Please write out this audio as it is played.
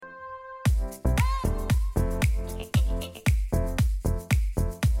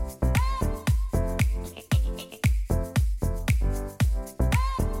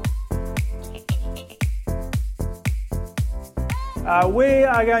We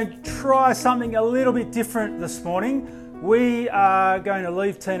are going to try something a little bit different this morning. We are going to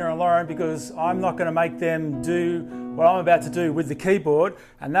leave Tina and Lauren because I'm not going to make them do what I'm about to do with the keyboard,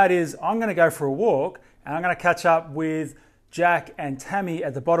 and that is I'm going to go for a walk and I'm going to catch up with Jack and Tammy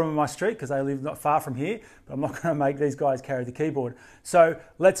at the bottom of my street because they live not far from here, but I'm not going to make these guys carry the keyboard. So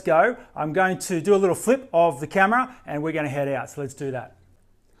let's go. I'm going to do a little flip of the camera and we're going to head out. So let's do that.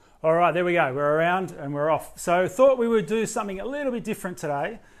 All right, there we go. We're around and we're off. So thought we would do something a little bit different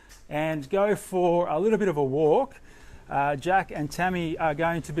today and go for a little bit of a walk. Jack and Tammy are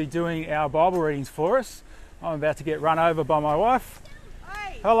going to be doing our Bible readings for us. I'm about to get run over by my wife.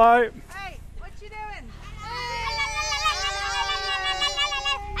 Hey. Hello. Hey, what you doing?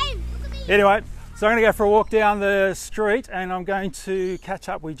 Anyway, so I'm going to go for a walk down the street and I'm going to catch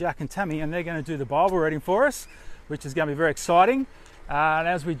up with Jack and Tammy and they're going to do the Bible reading for us, which is going to be very exciting. And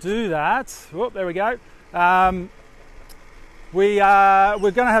as we do that, whoop, there we go. We're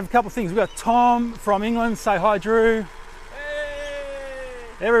going to have a couple of things. We've got Tom from England. Say hi, Drew. Hey.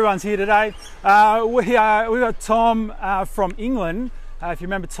 Everyone's here today. We've got Tom from England. If you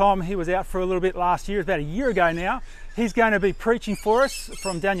remember Tom, he was out for a little bit last year, about a year ago now. He's going to be preaching for us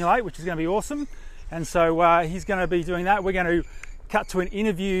from Daniel 8, which is going to be awesome. And so he's going to be doing that. We're going to cut to an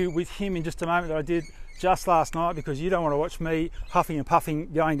interview with him in just a moment that I did just last night because you don't want to watch me huffing and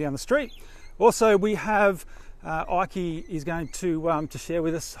puffing going down the street. Also, we have Ike is going to share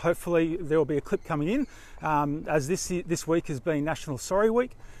with us. Hopefully, there will be a clip coming in as this week has been National Sorry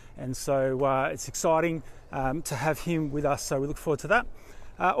Week, and so it's exciting to have him with us. So we look forward to that.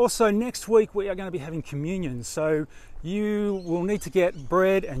 Also, next week we are going to be having communion, so you will need to get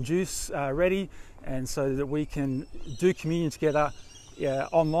bread and juice ready, and so that we can do communion together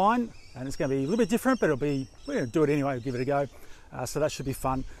online. And it's going to be a little bit different, but we're going to do it anyway. We'll give it a go. So that should be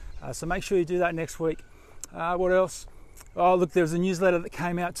fun. So make sure you do that next week. What else? Oh, look, there was a newsletter that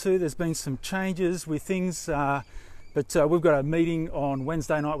came out too. There's been some changes with things, but we've got a meeting on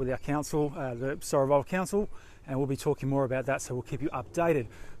Wednesday night with our council, the Sorry Revival Council, and we'll be talking more about that. So we'll keep you updated.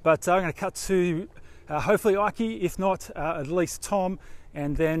 But I'm going to cut to hopefully Ike, if not at least Tom,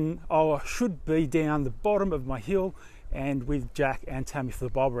 and then I should be down the bottom of my hill and with Jack and Tammy for the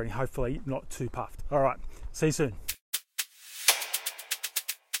Bible reading, hopefully not too puffed. All right, see you soon.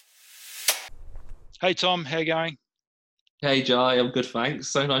 Hey Tom, how you going? Hey Jai, I'm good, thanks.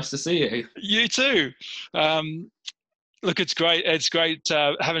 So nice to see you. You too. Look, it's great. It's great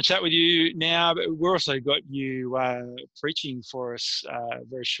having a chat with you now, but we're also got you preaching for us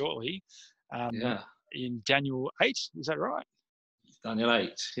very shortly in Daniel 8, is that right? Daniel 8,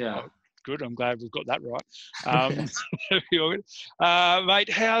 yeah. Oh, good, I'm glad we've got that right. Mate,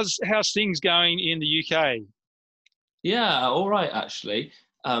 how's things going in the UK? Yeah, all right, actually.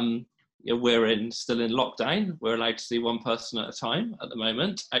 We're still in lockdown. We're allowed to see one person at a time at the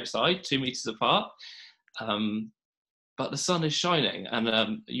moment, outside, 2 meters apart. But the sun is shining,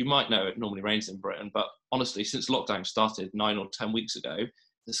 and you might know it normally rains in Britain, but honestly, since lockdown started 9 or 10 weeks ago,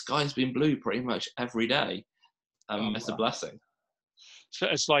 the sky's been blue pretty much every day. It's a blessing. So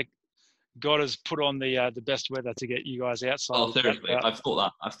it's like God has put on the best weather to get you guys outside. Oh, seriously, I've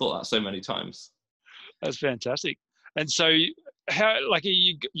thought that so many times. That's fantastic. And so, how, like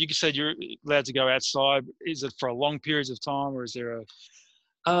you said, you're allowed to go outside. Is it for a long periods of time, or is there a?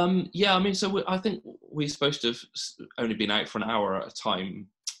 Yeah, I mean, so I think we're supposed to have only been out for an hour at a time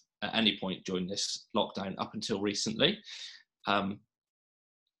at any point during this lockdown up until recently.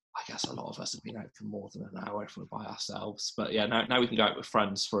 I guess a lot of us have been out for more than an hour if we're by ourselves. But yeah, now we can go out with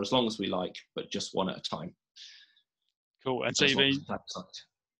friends for as long as we like, but just one at a time. Cool. And so you've been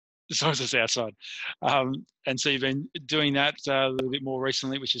as long as it's outside. And so you've been doing that a little bit more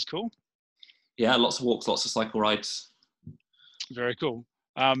recently, which is cool. Yeah, lots of walks, lots of cycle rides. Very cool.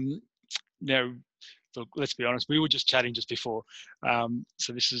 Now, look, let's be honest, we were just chatting just before.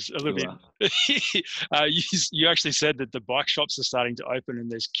 So this is a little bit, you actually said that the bike shops are starting to open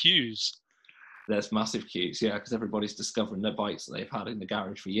and there's queues. There's massive queues, yeah, because everybody's discovering their bikes that they've had in the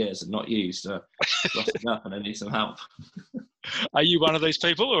garage for years and not used, rusting up, and they need some help. Are you one of these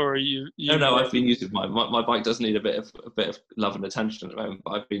people, or are you? No, I've been using my bike does need a bit of love and attention at the moment,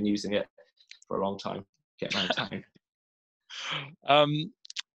 but I've been using it for a long time, getting around town.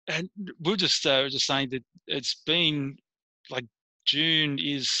 And we're just saying that it's been like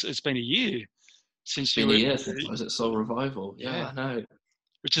it's been a year since I was at Soul Revival. Yeah, I know.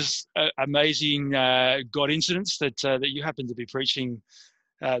 Which is amazing God incidents that you happen to be preaching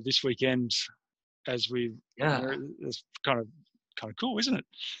this weekend as we. Yeah, it's kind of cool, isn't it?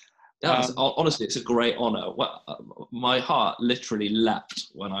 Yeah, honestly, it's a great honour. My heart literally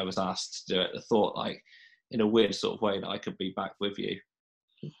leapt when I was asked to do it. The thought, like, in a weird sort of way that I could be back with you.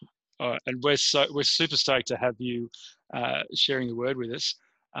 And we're super stoked to have you sharing the word with us,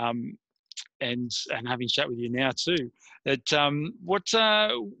 and having a chat with you now too. That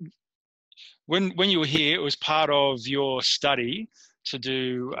when you were here, it was part of your study to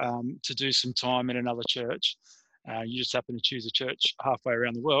do some time in another church. You just happened to choose a church halfway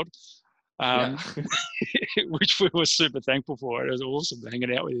around the world, which we were super thankful for. It was awesome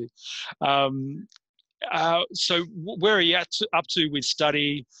hanging out with you. So where are you up to with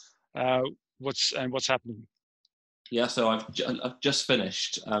study? What's happening? Yeah, so I've just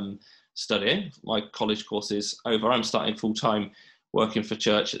finished studying. My college course is over. I'm starting full-time working for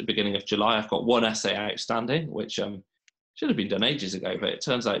church at the beginning of July. I've got one essay outstanding, which should have been done ages ago, but it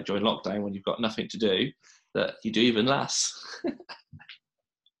turns out during lockdown, when you've got nothing to do, that you do even less.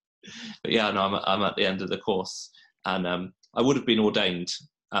 But yeah, no, I'm at the end of the course, and I would have been ordained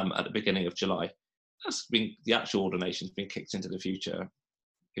at the beginning of July. The actual ordination's been kicked into the future.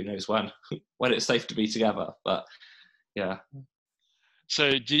 Who knows when it's safe to be together, but yeah.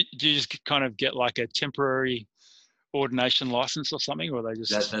 So do you just kind of get like a temporary ordination license or something, or are they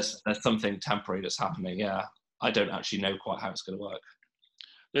just... There's something temporary that's happening, yeah. I don't actually know quite how it's going to work.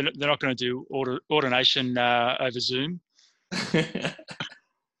 They're not going to do ordination over Zoom?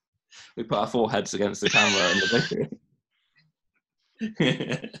 We put our foreheads against the camera in the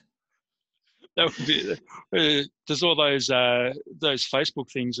video. That would be, there's all those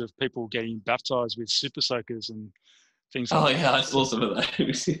Facebook things of people getting baptized with super soakers and things like that. Oh yeah, I saw some of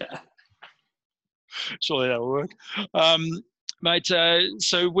those, yeah. Surely that'll work. Mate,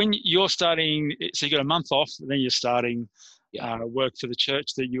 so when you're starting, so you got a month off, and then you're starting work for the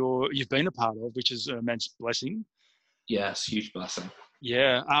church that you've been a part of, which is an immense blessing. Yes, huge blessing.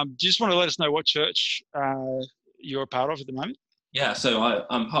 Yeah. Do you just want to let us know what church you're a part of at the moment? Yeah, so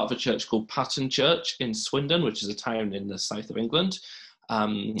I'm part of a church called Patton Church in Swindon, which is a town in the south of England.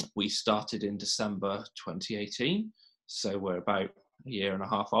 We started in December 2018, so we're about a year and a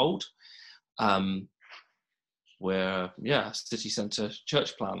half old. We're a city centre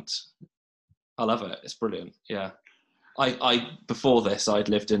church plant. I love it. It's brilliant. Yeah, I before this I'd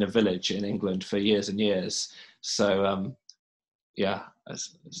lived in a village in England for years and years. So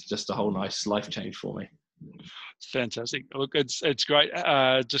it's just a whole nice life change for me. Fantastic. Look, it's great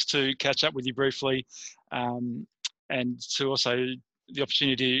just to catch up with you briefly, and to also the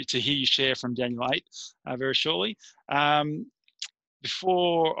opportunity to hear you share from Daniel 8 very shortly.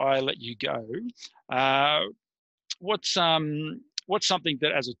 Before I let you go, what's something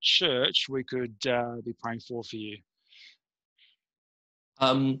that as a church we could be praying for you?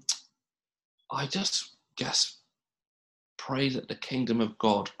 I just guess pray that the kingdom of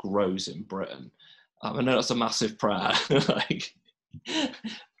God grows in Britain. I know that's a massive prayer,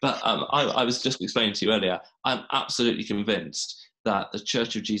 but I was just explaining to you earlier, I'm absolutely convinced that the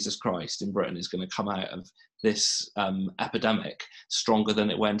Church of Jesus Christ in Britain is going to come out of this epidemic stronger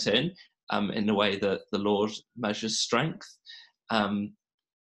than it went in the way that the Lord measures strength. Of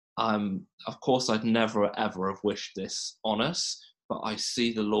course, I'd never, ever have wished this on us, but I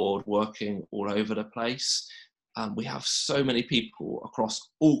see the Lord working all over the place. We have so many people across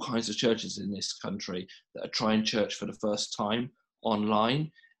all kinds of churches in this country that are trying church for the first time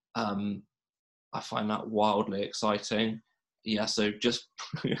online. I find that wildly exciting. Yeah, so just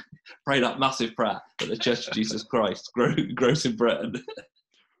pray that massive prayer that the Church of Jesus Christ grows in Britain.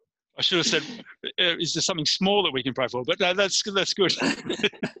 I should have said, is there something small that we can pray for? But no, that's good. Look,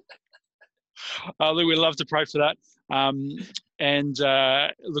 we'd love to pray for that.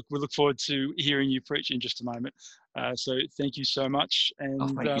 Look, we look forward to hearing you preach in just a moment. So thank you so much. And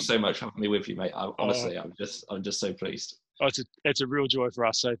thank you so much for having me with you, mate. Honestly, I'm just so pleased. It's a real joy for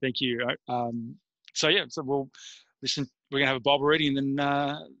us. So thank you. So we'll listen. We're gonna have a Bible reading, and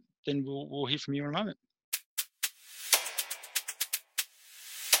then we'll hear from you in a moment.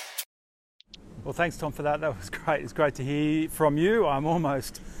 Well, thanks, Tom, for that. That was great. It's great to hear from you. I'm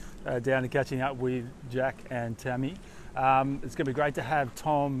almost down to catching up with Jack and Tammy. It's going to be great to have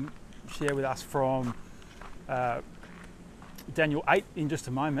Tom share with us from Daniel 8 in just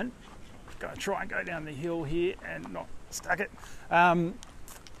a moment. Going to try and go down the hill here and not stuck it. It's a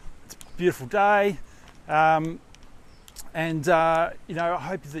beautiful day. I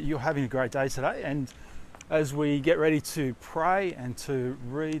hope that you're having a great day today. And as we get ready to pray and to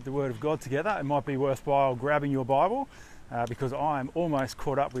read the Word of God together, it might be worthwhile grabbing your Bible because I'm almost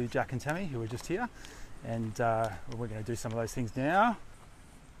caught up with Jack and Tammy, who are just here. And we're going to do some of those things now.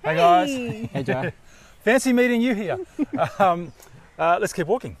 Hey guys. Hey Jack. Fancy meeting you here. Let's keep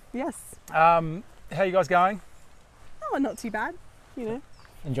walking. Yes. How are you guys going? Oh, not too bad,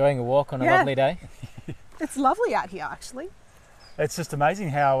 Enjoying a walk on a lovely day? It's lovely out here, actually. It's just amazing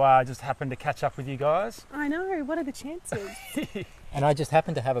how I just happened to catch up with you guys. I know. What are the chances? And I just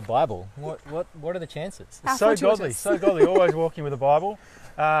happen to have a Bible. What are the chances? How So fortuitous. godly, always walking with a Bible.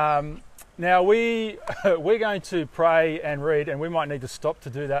 Now we're going to pray and read, and we might need to stop to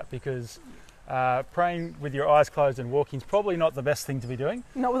do that because praying with your eyes closed and walking is probably not the best thing to be doing.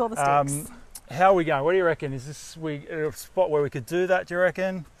 Not with all the sticks. How are we going? What do you reckon? Is this a spot where we could do that, do you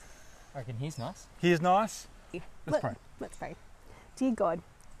reckon? I reckon he's nice. Here's nice. Let's pray. Let's pray. Dear God,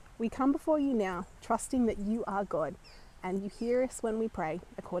 we come before you now, trusting that you are God and you hear us when we pray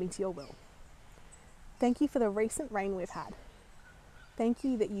according to your will. Thank you for the recent rain we've had. Thank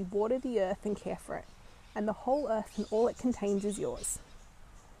you that you water the earth and care for it, and the whole earth and all it contains is yours.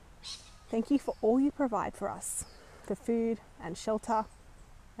 Thank you for all you provide for us, for food and shelter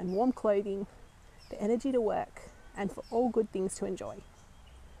and warm clothing, the energy to work, and for all good things to enjoy.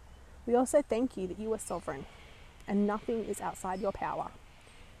 We also thank you that you are sovereign and nothing is outside your power.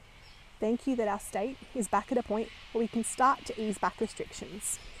 Thank you that our state is back at a point where we can start to ease back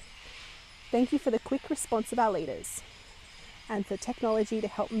restrictions. Thank you for the quick response of our leaders and for technology to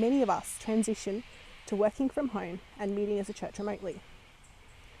help many of us transition to working from home and meeting as a church remotely.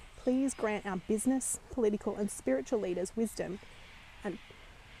 Please grant our business, political and spiritual leaders wisdom and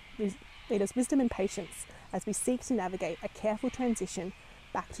patience as we seek to navigate a careful transition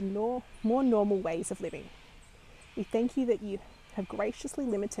back to more normal ways of living. We thank you that you have graciously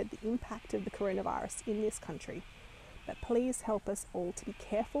limited the impact of the coronavirus in this country, but please help us all to be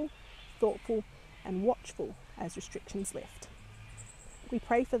careful, thoughtful and watchful as restrictions lift. We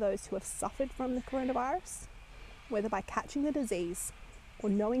pray for those who have suffered from the coronavirus, whether by catching the disease or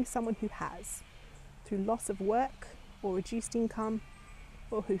knowing someone who has, through loss of work or reduced income,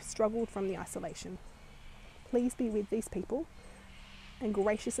 or who struggled from the isolation. Please be with these people and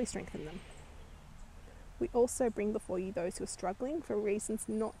graciously strengthen them. We also bring before you those who are struggling for reasons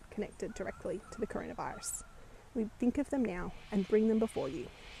not connected directly to the coronavirus. We think of them now and bring them before you.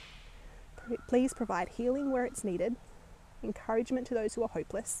 Please provide healing where it's needed, encouragement to those who are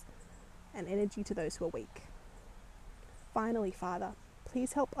hopeless, and energy to those who are weak. Finally, Father,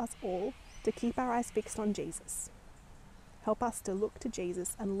 please help us all to keep our eyes fixed on Jesus. Help us to look to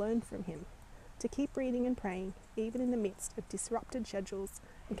Jesus and learn from him, to keep reading and praying even in the midst of disrupted schedules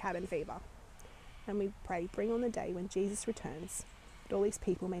and cabin fever. And we pray, bring on the day when Jesus returns, that all these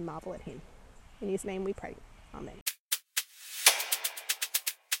people may marvel at him. In his name we pray. Amen.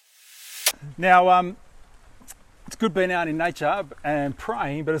 Now, it's good being out in nature and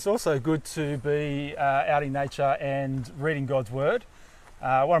praying, but it's also good to be out in nature and reading God's Word.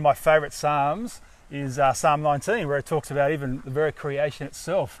 One of my favourite Psalms is Psalm 19, where it talks about even the very creation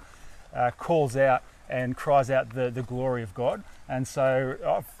itself calls out and cries out the glory of God. And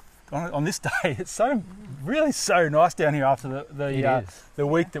so on this day, it's really so nice down here after the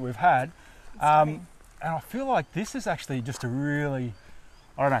week that we've had. And I feel like this is actually just a really,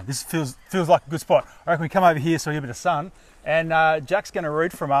 I don't know, this feels like a good spot. I reckon we come over here so we get a bit of sun. And Jack's going to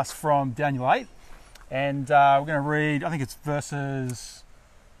read from us from Daniel 8. And we're going to read, I think it's verses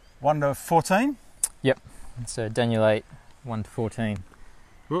 1 to 14. Yep. So Daniel 8, 1 to 14.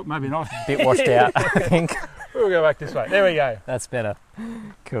 Well, maybe not. A bit washed out, I think. We'll go back this way. There we go. That's better.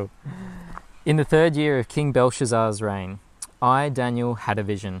 Cool. In the 3rd year of King Belshazzar's reign, I, Daniel, had a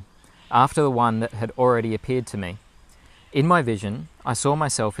vision, after the one that had already appeared to me. In my vision, I saw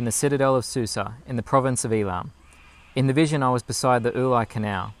myself in the citadel of Susa, in the province of Elam. In the vision, I was beside the Ulai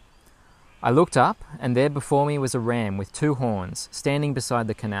Canal. I looked up, and there before me was a ram with 2 horns, standing beside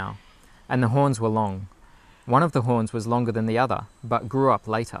the canal, and the horns were long. One of the horns was longer than the other, but grew up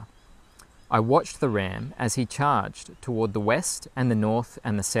later. I watched the ram as he charged toward the west and the north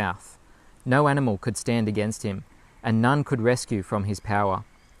and the south. No animal could stand against him, and none could rescue from his power.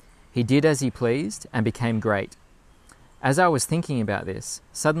 He did as he pleased and became great. As I was thinking about this,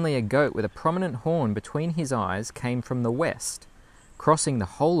 suddenly a goat with a prominent horn between his eyes came from the west, crossing the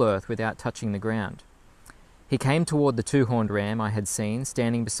whole earth without touching the ground. He came toward the 2-horned ram I had seen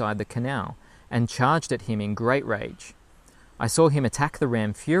standing beside the canal, and charged at him in great rage. I saw him attack the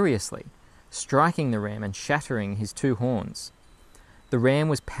ram furiously, striking the ram and shattering his 2 horns. The ram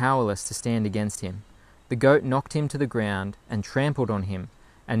was powerless to stand against him. The goat knocked him to the ground and trampled on him,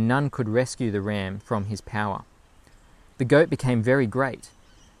 and none could rescue the ram from his power. The goat became very great,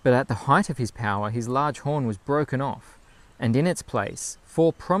 but at the height of his power his large horn was broken off, and in its place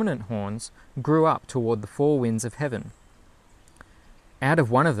 4 prominent horns grew up toward the 4 winds of heaven. Out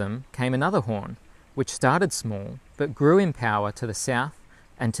of one of them came another horn, which started small, but grew in power to the south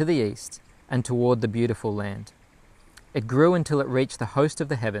and to the east and toward the beautiful land. It grew until it reached the host of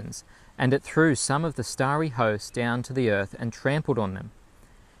the heavens, and it threw some of the starry host down to the earth and trampled on them.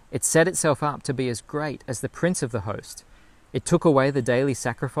 It set itself up to be as great as the prince of the host. It took away the daily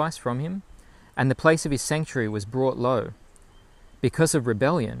sacrifice from him, and the place of his sanctuary was brought low. Because of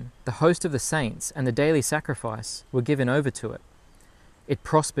rebellion, the host of the saints and the daily sacrifice were given over to it. It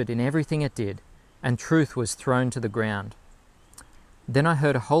prospered in everything it did, and truth was thrown to the ground. Then I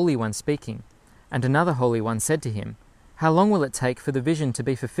heard a holy one speaking, and another holy one said to him, "How long will it take for the vision to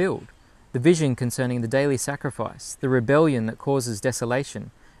be fulfilled? The vision concerning the daily sacrifice, the rebellion that causes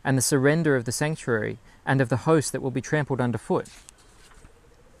desolation, and the surrender of the sanctuary and of the host that will be trampled underfoot?"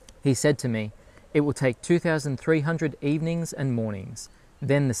 He said to me, "It will take 2,300 evenings and mornings.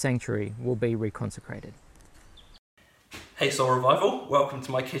 Then the sanctuary will be reconsecrated." Hey Soul Revival, welcome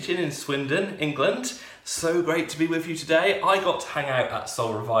to my kitchen in Swindon, England. So great to be with you today. I got to hang out at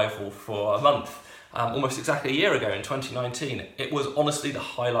Soul Revival for a month, almost exactly a year ago in 2019. It was honestly the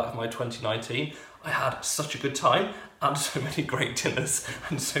highlight of my 2019. I had such a good time and so many great dinners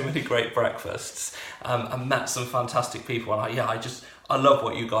and so many great breakfasts, and met some fantastic people. And I love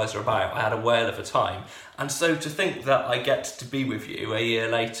what you guys are about. I had a whale of a time. And so to think that I get to be with you a year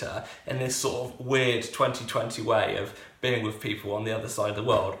later in this sort of weird 2020 way of being with people on the other side of the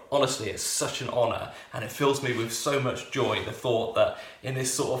world, honestly, it's such an honour, and it fills me with so much joy, the thought that in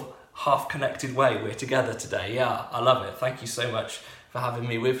this sort of half-connected way we're together today. Yeah, I love it. Thank you so much for having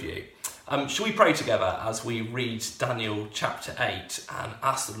me with you. Shall we pray together as we read Daniel chapter 8 and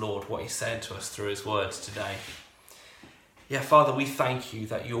ask the Lord what he's saying to us through his words today? Yeah, Father, we thank you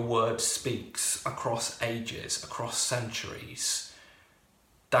that your word speaks across ages, across centuries,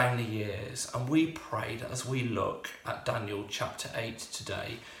 down the years. And we pray that as we look at Daniel chapter 8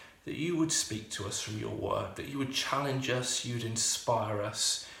 today, that you would speak to us from your word, that you would challenge us, you'd inspire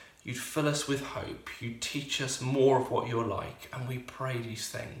us, you'd fill us with hope, you'd teach us more of what you're like. And we pray these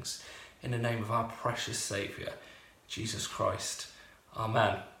things in the name of our precious Saviour, Jesus Christ.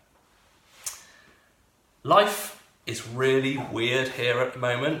 Amen. Life is really weird here at the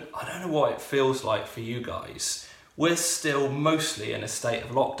moment. I don't know what it feels like for you guys. We're still mostly in a state of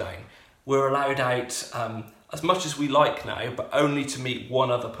lockdown. We're allowed out as much as we like now, but only to meet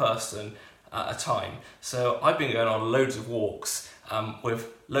one other person at a time. So I've been going on loads of walks with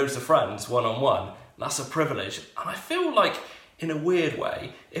loads of friends, one-on-one. That's a privilege. And I feel like, in a weird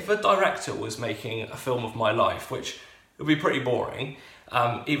way, if a director was making a film of my life, which would be pretty boring,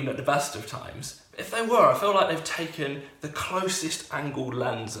 even at the best of times, if they were, I feel like they've taken the closest angled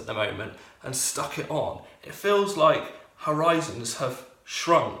lens at the moment and stuck it on. It feels like horizons have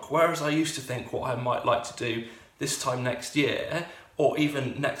shrunk, whereas I used to think what I might like to do this time next year, or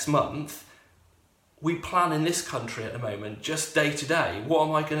even next month, we plan in this country at the moment just day to day. What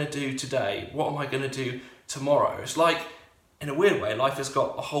am I going to do today? What am I going to do tomorrow? It's like, in a weird way, life has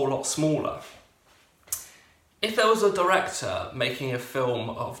got a whole lot smaller. If there was a director making a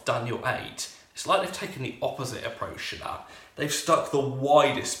film of Daniel 8, it's like they've taken the opposite approach to that. They've stuck the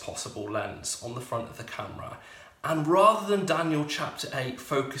widest possible lens on the front of the camera. And rather than Daniel chapter 8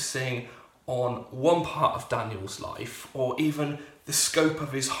 focusing on one part of Daniel's life, or even the scope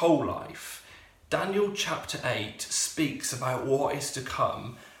of his whole life, Daniel chapter 8 speaks about what is to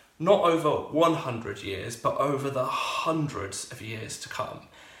come, not over 100 years, but over the hundreds of years to come.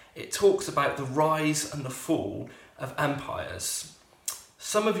 It talks about the rise and the fall of empires.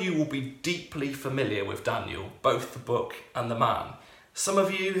 Some of you will be deeply familiar with Daniel, both the book and the man. Some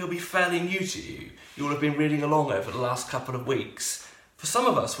of you, he'll be fairly new to you. You will have been reading along over the last couple of weeks. For some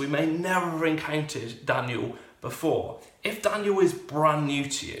of us, we may never have encountered Daniel before. If Daniel is brand new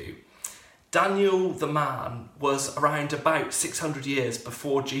to you, Daniel the man was around about 600 years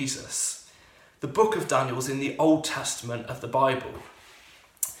before Jesus. The book of Daniel is in the Old Testament of the Bible.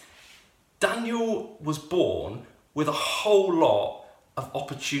 Daniel was born with a whole lot of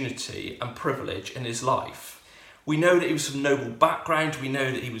opportunity and privilege in his life. We know that he was from noble background, we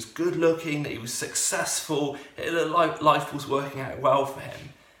know that he was good looking, that he was successful, that life was working out well for him.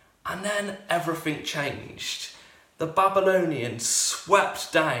 And then everything changed. The Babylonians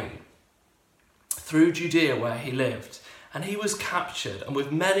swept down through Judea where he lived, and he was captured, and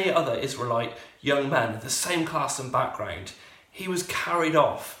with many other Israelite young men of the same class and background, he was carried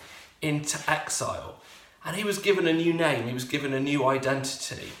off into exile, and he was given a new name, he was given a new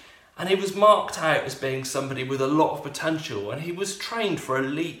identity, and he was marked out as being somebody with a lot of potential, and he was trained for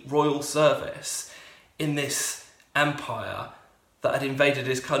elite royal service in this empire that had invaded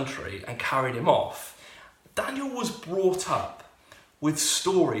his country and carried him off. Daniel was brought up with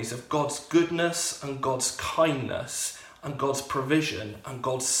stories of God's goodness and God's kindness and God's provision and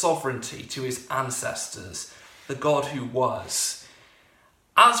God's sovereignty to his ancestors, the God who was.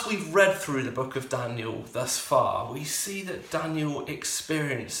 As we've read through the book of Daniel thus far, we see that Daniel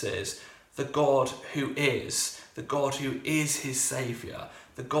experiences the God who is his saviour,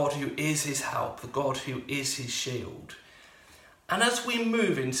 the God who is his help, the God who is his shield. And as we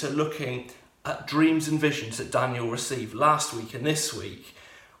move into looking at dreams and visions that Daniel received last week and this week,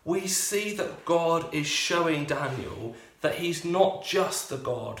 we see that God is showing Daniel that he's not just the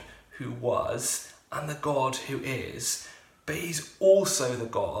God who was and the God who is, but he's also the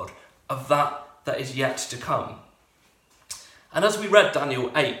God of that is yet to come. And as we read Daniel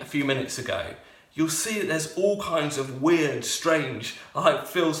 8 a few minutes ago, you'll see that there's all kinds of weird, strange,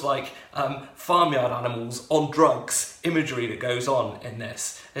 feels like farmyard animals on drugs imagery that goes on in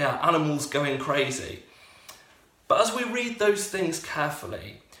this. Yeah, animals going crazy. But as we read those things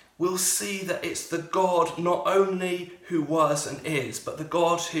carefully, we'll see that it's the God not only who was and is, but the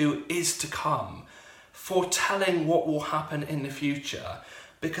God who is to come, foretelling what will happen in the future.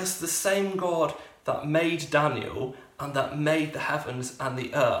 Because the same God that made Daniel and that made the heavens and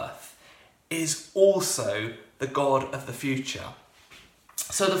the earth is also the God of the future.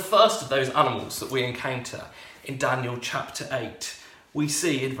 So the first of those animals that we encounter in Daniel chapter 8, we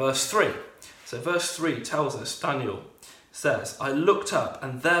see in verse 3. So verse 3 tells us, Daniel says, "I looked up,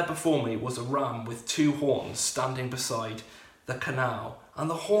 and there before me was a ram with 2 horns standing beside the canal, and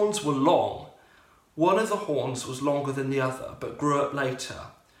the horns were long. One of the horns was longer than the other, but grew up later.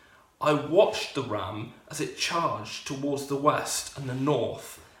 I watched the ram as it charged towards the west and the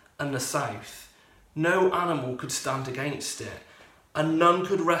north and the south. No animal could stand against it, and none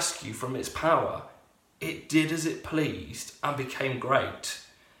could rescue from its power. It did as it pleased and became great."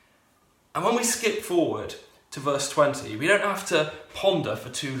 And when we skip forward to verse 20, we don't have to ponder for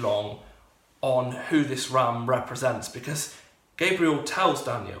too long on who this ram represents, because Gabriel tells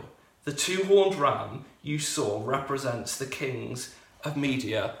Daniel, the 2-horned ram you saw represents the kings of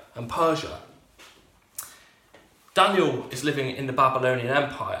Media and Persia. Daniel is living in the Babylonian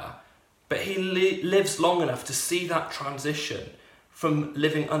Empire, but he lives long enough to see that transition from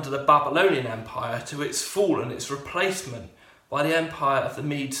living under the Babylonian Empire to its fall and its replacement by the empire of the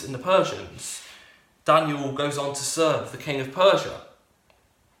Medes and the Persians. Daniel goes on to serve the king of Persia.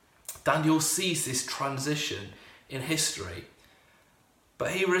 Daniel sees this transition in history,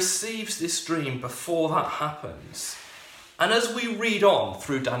 but he receives this dream before that happens. And as we read on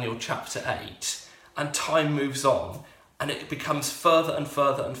through Daniel chapter 8, and time moves on, and it becomes further and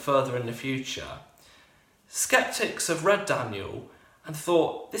further and further in the future, skeptics have read Daniel and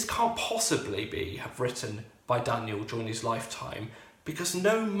thought, this can't possibly be written by Daniel during his lifetime, because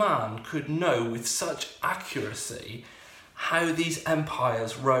no man could know with such accuracy how these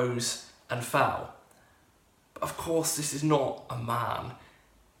empires rose and fell. But of course, this is not a man.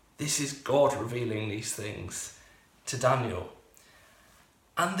 This is God revealing these things to Daniel.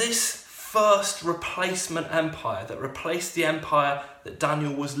 And this first replacement empire that replaced the empire that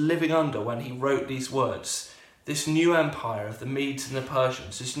Daniel was living under when he wrote these words, this new empire of the Medes and the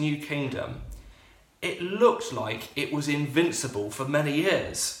Persians, this new kingdom, it looked like it was invincible for many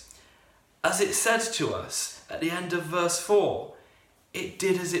years. As it said to us at the end of verse 4, it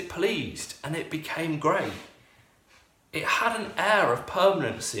did as it pleased and it became great. It had an air of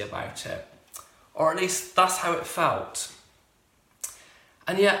permanency about it, or at least that's how it felt.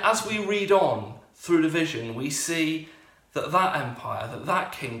 And yet, as we read on through the vision, we see that that empire,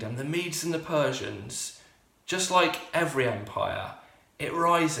 that kingdom, the Medes and the Persians, just like every empire, it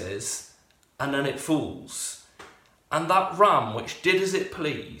rises and then it falls. And that ram, which did as it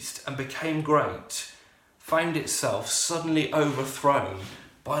pleased and became great, found itself suddenly overthrown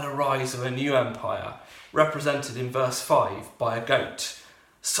by the rise of a new empire, represented in verse 5 by a goat.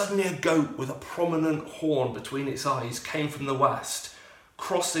 Suddenly a goat with a prominent horn between its eyes came from the west,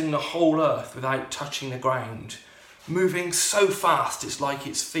 crossing the whole earth without touching the ground, moving so fast it's like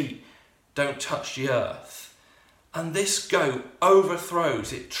its feet don't touch the earth. And this goat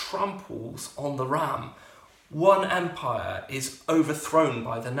overthrows, it tramples on the ram. One empire is overthrown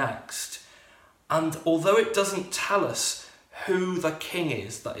by the next. And although it doesn't tell us who the king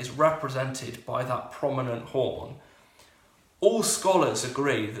is that is represented by that prominent horn, all scholars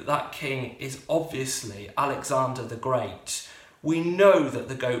agree that that king is obviously Alexander the Great. We know that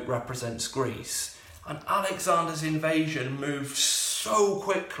the goat represents Greece, and Alexander's invasion moved so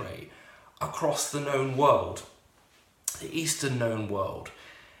quickly across the known world, the Eastern known world.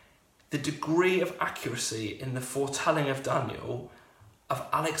 The degree of accuracy in the foretelling of Daniel of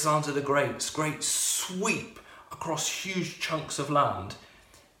Alexander the Great's great sweep across huge chunks of land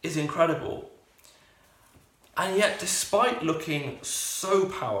is incredible. And yet, despite looking so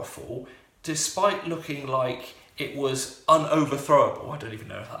powerful, despite looking like it was unoverthrowable. I don't even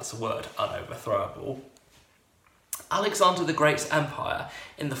know if that's a word, unoverthrowable. Alexander the Great's empire,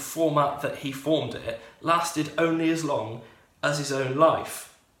 in the format that he formed it, lasted only as long as his own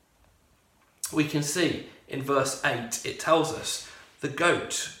life. We can see in verse 8, it tells us, the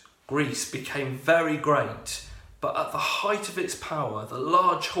goat, Greece, became very great, but at the height of its power, the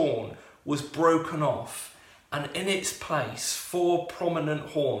large horn was broken off, and in its place 4 prominent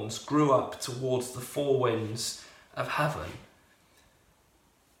horns grew up towards the 4 winds of heaven.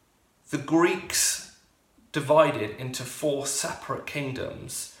 The Greeks divided into 4 separate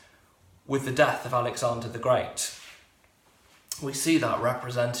kingdoms with the death of Alexander the Great. We see that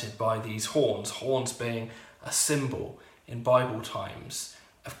represented by these horns being a symbol in Bible times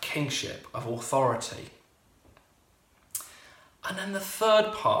of kingship, of authority. And then the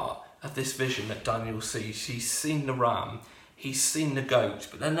third part of this vision that Daniel sees, he's seen the ram, he's seen the goat,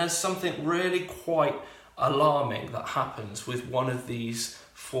 but then there's something really quite alarming that happens with one of these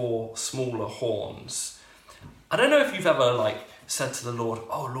 4 smaller horns. I don't know if you've ever said to the Lord,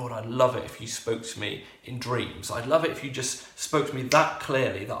 oh Lord, I'd love it if you spoke to me in dreams. I'd love it if you just spoke to me that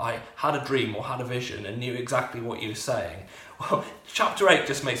clearly that I had a dream or had a vision and knew exactly what you were saying. Well, chapter 8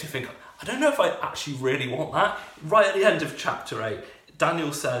 just makes me think, I don't know if I actually really want that. Right at the end of chapter 8,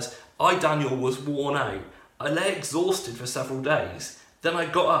 Daniel says, I, Daniel, was worn out. I lay exhausted for several days. Then I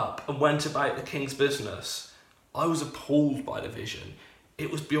got up and went about the king's business. I was appalled by the vision. It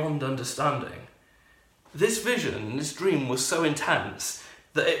was beyond understanding. This vision, this dream was so intense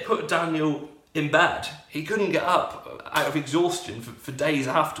that it put Daniel in bed. He couldn't get up out of exhaustion for days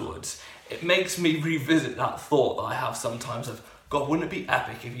afterwards. It makes me revisit that thought that I have sometimes of, God, wouldn't it be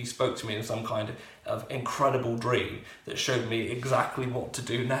epic if you spoke to me in some kind of incredible dream that showed me exactly what to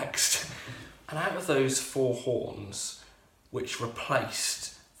do next? And out of those 4 horns, which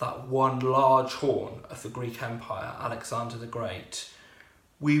replaced that one large horn of the Greek Empire, Alexander the Great,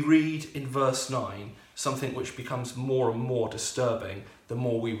 we read in verse 9 something which becomes more and more disturbing the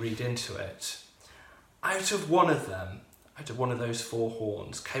more we read into it. Out of one of those 4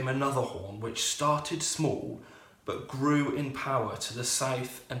 horns, came another horn which started small but grew in power to the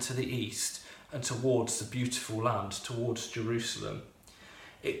south and to the east and towards the beautiful land, towards Jerusalem.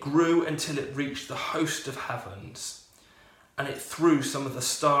 It grew until it reached the host of heavens, and it threw some of the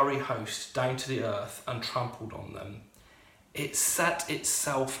starry host down to the earth and trampled on them. It set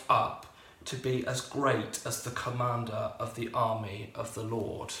itself up to be as great as the commander of the army of the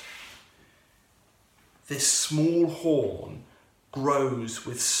Lord. This small horn grows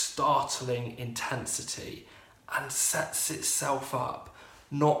with startling intensity and sets itself up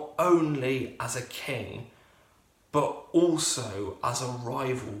not only as a king, but also as a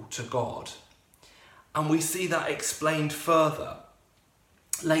rival to God. And we see that explained further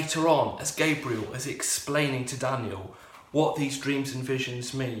later on as Gabriel is explaining to Daniel what these dreams and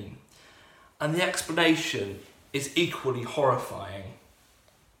visions mean. And the explanation is equally horrifying.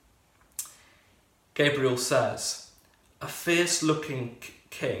 Gabriel says, a fierce-looking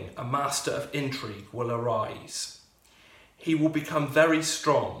king, a master of intrigue, will arise. He will become very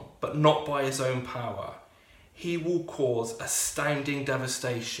strong, but not by his own power. He will cause astounding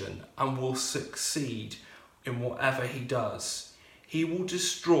devastation and will succeed in whatever he does. He will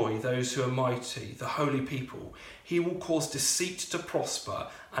destroy those who are mighty, the holy people. He will cause deceit to prosper,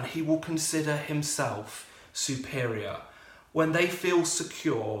 and he will consider himself superior. When they feel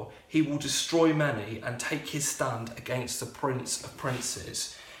secure, he will destroy many and take his stand against the prince of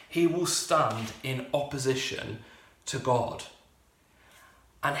princes. He will stand in opposition to God.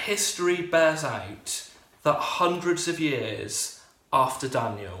 And history bears out that hundreds of years after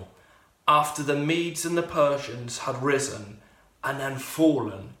Daniel, after the Medes and the Persians had risen and then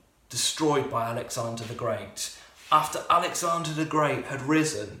fallen, destroyed by Alexander the Great, after Alexander the Great had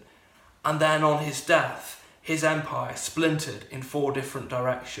risen and then on his death, his empire splintered in 4 different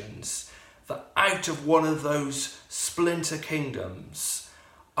directions, that out of one of those splinter kingdoms,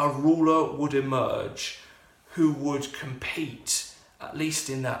 a ruler would emerge who would compete, at least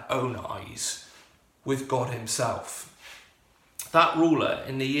in their own eyes, with God himself. That ruler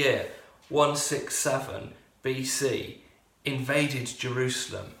in the year 167 BC invaded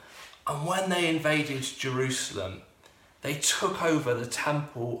Jerusalem, and when they invaded Jerusalem, they took over the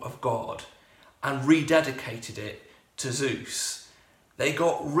temple of God and rededicated it to Zeus. They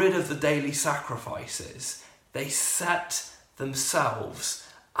got rid of the daily sacrifices. They set themselves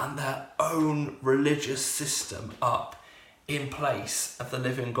and their own religious system up in place of the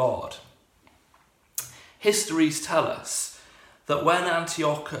living God. Histories tell us that when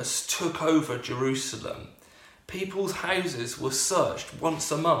Antiochus took over Jerusalem, people's houses were searched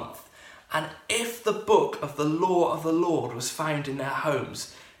once a month, And if the book of the law of the Lord was found in their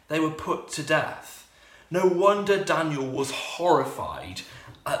homes, they were put to death. No wonder Daniel was horrified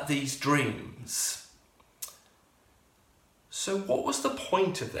at these dreams. So what was the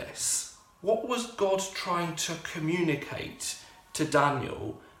point of this? What was God trying to communicate to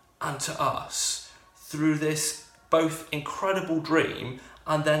Daniel and to us through this both incredible dream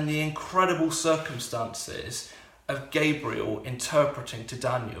and then the incredible circumstances of Gabriel interpreting to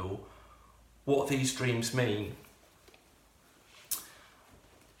Daniel what these dreams mean?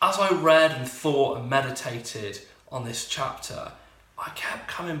 As I read and thought and meditated on this chapter, I kept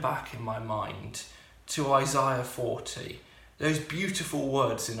coming back in my mind to Isaiah 40. Those beautiful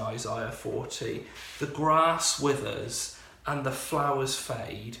words in Isaiah 40. The grass withers and the flowers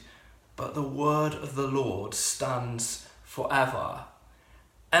fade, but the word of the Lord stands forever.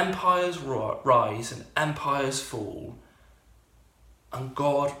 Empires rise and empires fall, and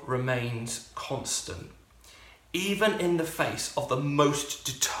God remains constant. Even in the face of the most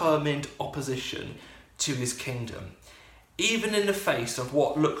determined opposition to his kingdom, even in the face of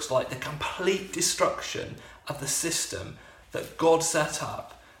what looks like the complete destruction of the system that God set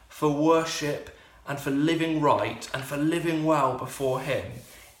up for worship and for living right and for living well before him,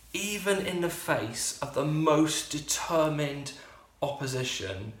 even in the face of the most determined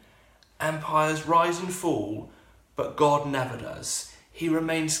opposition, empires rise and fall, but God never does. He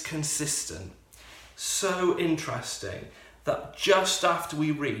remains consistent. So interesting that just after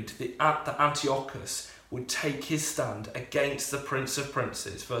we read that Antiochus would take his stand against the Prince of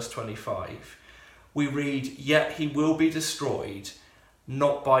Princes, verse 25, we read, yet he will be destroyed,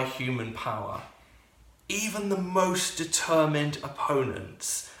 not by human power. Even the most determined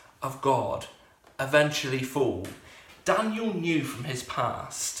opponents of God eventually fall. Daniel knew from his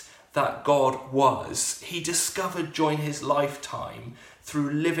past that God was. He discovered during his lifetime,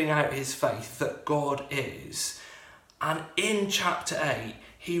 through living out his faith, that God is. And in chapter 8,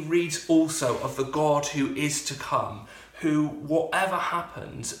 he reads also of the God who is to come, who, whatever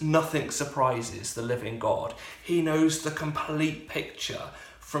happens, nothing surprises the living God. He knows the complete picture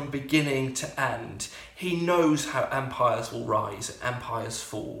from beginning to end. He knows how empires will rise and empires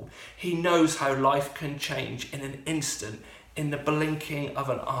fall. He knows how life can change in an instant, in the blinking of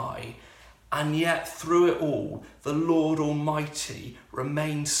an eye. And yet through it all, the Lord Almighty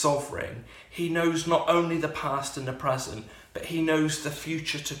remains sovereign. He knows not only the past and the present, but he knows the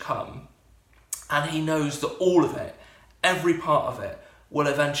future to come. And he knows that all of it, every part of it, will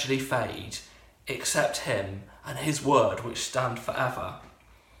eventually fade, except him and his word, which stand forever.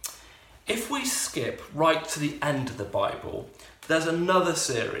 If we skip right to the end of the Bible, there's another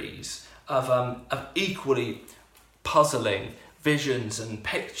series of equally puzzling visions and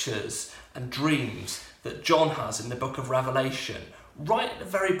pictures and dreams that John has in the book of Revelation, right at the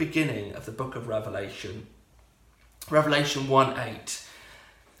very beginning of the book of Revelation. Revelation 1:8.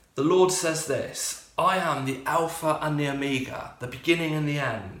 The Lord says this, I am the Alpha and the Omega, the beginning and the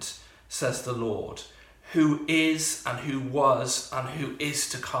end, says the Lord, who is and who was and who is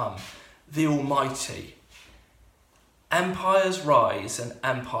to come, the Almighty. Empires rise and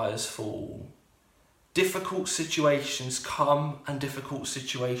empires fall. Difficult situations come and difficult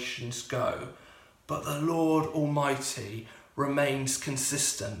situations go, but the Lord Almighty remains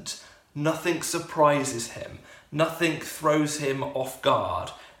consistent. Nothing surprises him. Nothing throws him off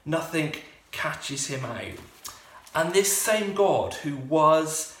guard. Nothing catches him out. And this same God who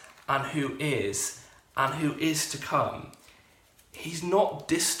was and who is to come, he's not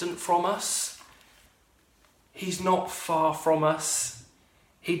distant from us. He's not far from us.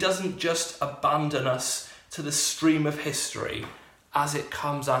 He doesn't just abandon us to the stream of history as it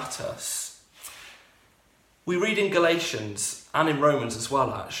comes at us. We read in Galatians and in Romans as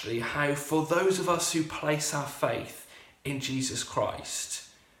well, actually, how for those of us who place our faith in Jesus Christ,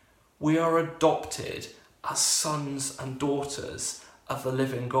 we are adopted as sons and daughters of the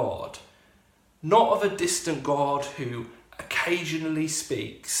living God. Not of a distant God who occasionally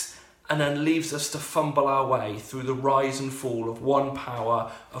speaks and then leaves us to fumble our way through the rise and fall of one power,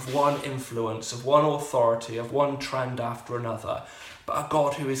 of one influence, of one authority, of one trend after another, but a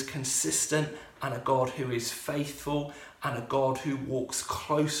God who is consistent and a God who is faithful and a God who walks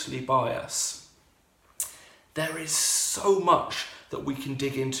closely by us. There is so much that we can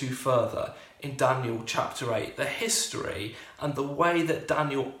dig into further in Daniel chapter 8. The history and the way that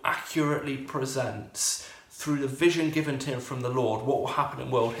Daniel accurately presents through the vision given to him from the Lord what will happen in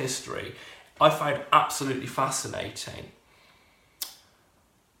world history, I find absolutely fascinating.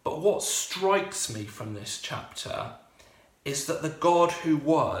 But what strikes me from this chapter is that the God who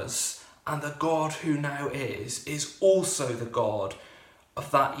was and the God who now is also the God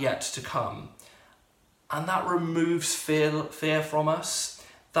of that yet to come. And that removes fear from us.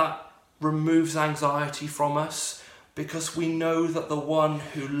 That removes anxiety from us, because we know that the one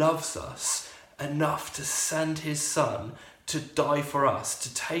who loves us enough to send his son to die for us,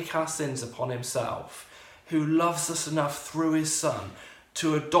 to take our sins upon himself, who loves us enough through his son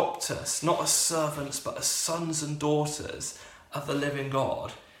to adopt us, not as servants, but as sons and daughters of the living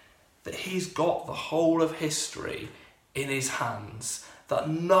God, that he's got the whole of history in his hands, that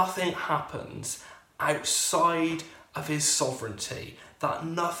nothing happens outside of his sovereignty, that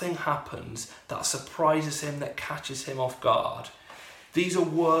nothing happens that surprises him, that catches him off guard. These are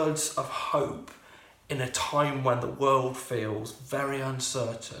words of hope in a time when the world feels very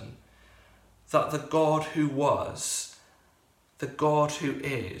uncertain, that the God who was, the God who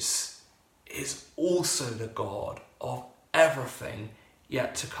is also the God of everything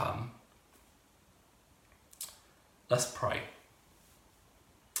yet to come. Let's pray.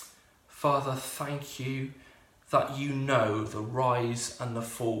 Father, thank you that you know the rise and the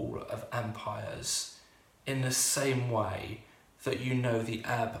fall of empires in the same way that you know the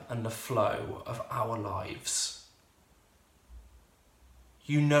ebb and the flow of our lives.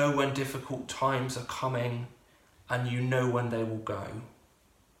 You know when difficult times are coming, and you know when they will go.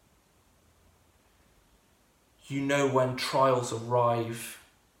 You know when trials arrive,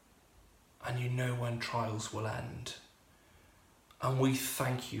 and you know when trials will end. And we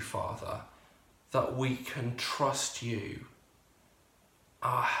thank you, Father, that we can trust you,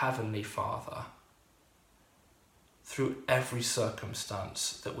 our Heavenly Father, through every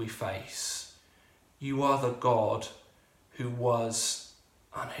circumstance that we face. You are the God who was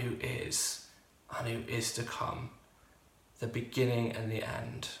and who is to come, the beginning and the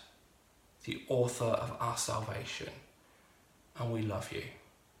end, the author of our salvation. And we love you.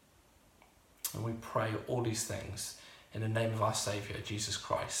 And we pray all these things in the name of our Saviour, Jesus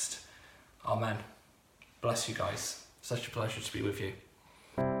Christ. Amen. Bless you guys. Such a pleasure to be with you.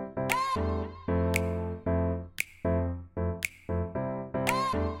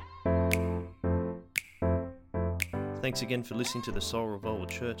 Thanks again for listening to the Soul Revival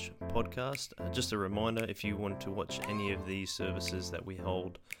Church podcast. Just a reminder, if you want to watch any of these services that we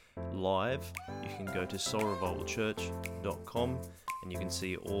hold live, you can go to soulrevivalchurch.com and you can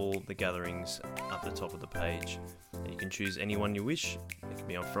see all the gatherings up the top of the page. And you can choose any one you wish. It can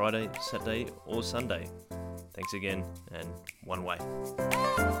be on Friday, Saturday or Sunday. Thanks again, and one way.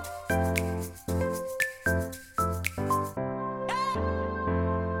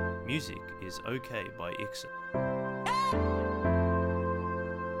 Music is Okay by Ixon.